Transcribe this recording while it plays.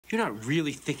You're not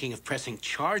really thinking of pressing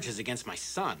charges against my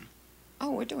son.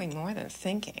 Oh, we're doing more than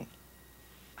thinking.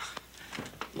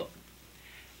 Look,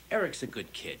 Eric's a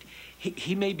good kid.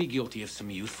 He may be guilty of some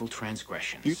youthful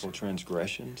transgressions. Youthful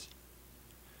transgressions?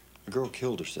 A girl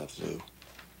killed herself, Lou.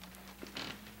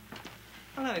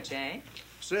 Hello, Jay.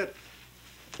 Sit.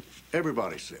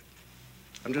 Everybody sit.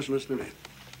 I'm just listening in.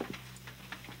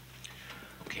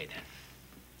 Okay, then.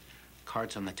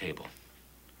 Cards on the table.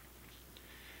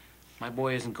 My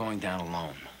boy isn't going down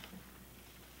alone.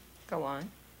 Go on.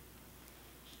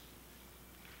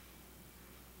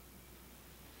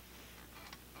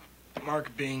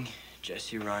 Mark Bing,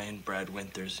 Jesse Ryan, Brad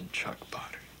Winters, and Chuck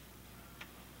Potter.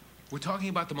 We're talking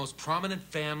about the most prominent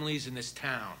families in this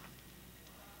town.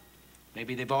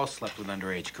 Maybe they've all slept with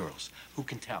underage girls. Who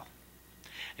can tell?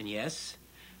 And yes,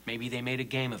 maybe they made a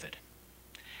game of it.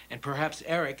 And perhaps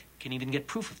Eric can even get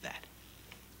proof of that.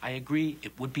 I agree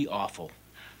it would be awful,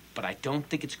 but I don't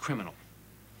think it's criminal.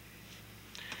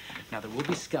 Now, there will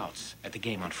be scouts at the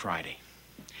game on Friday.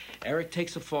 Eric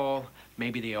takes a fall,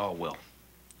 maybe they all will.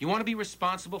 You want to be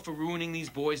responsible for ruining these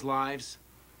boys' lives?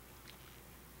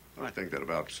 I think that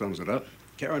about sums it up.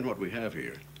 Karen, what we have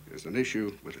here is an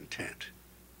issue with intent.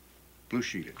 Blue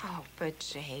sheeted. Oh, but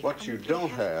Jay... What you don't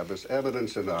have is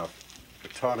evidence enough to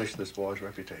tarnish this boy's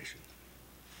reputation.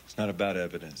 It's not about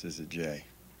evidence, is it, Jay?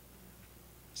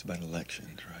 It's about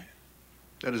elections, right?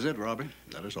 That is it, Robbie.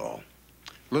 That is all.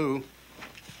 Lou,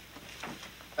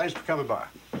 thanks for coming by.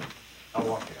 I'll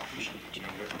walk you out.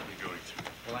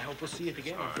 Well, I hope we'll see you at the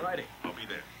game on Friday. I'll be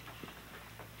there.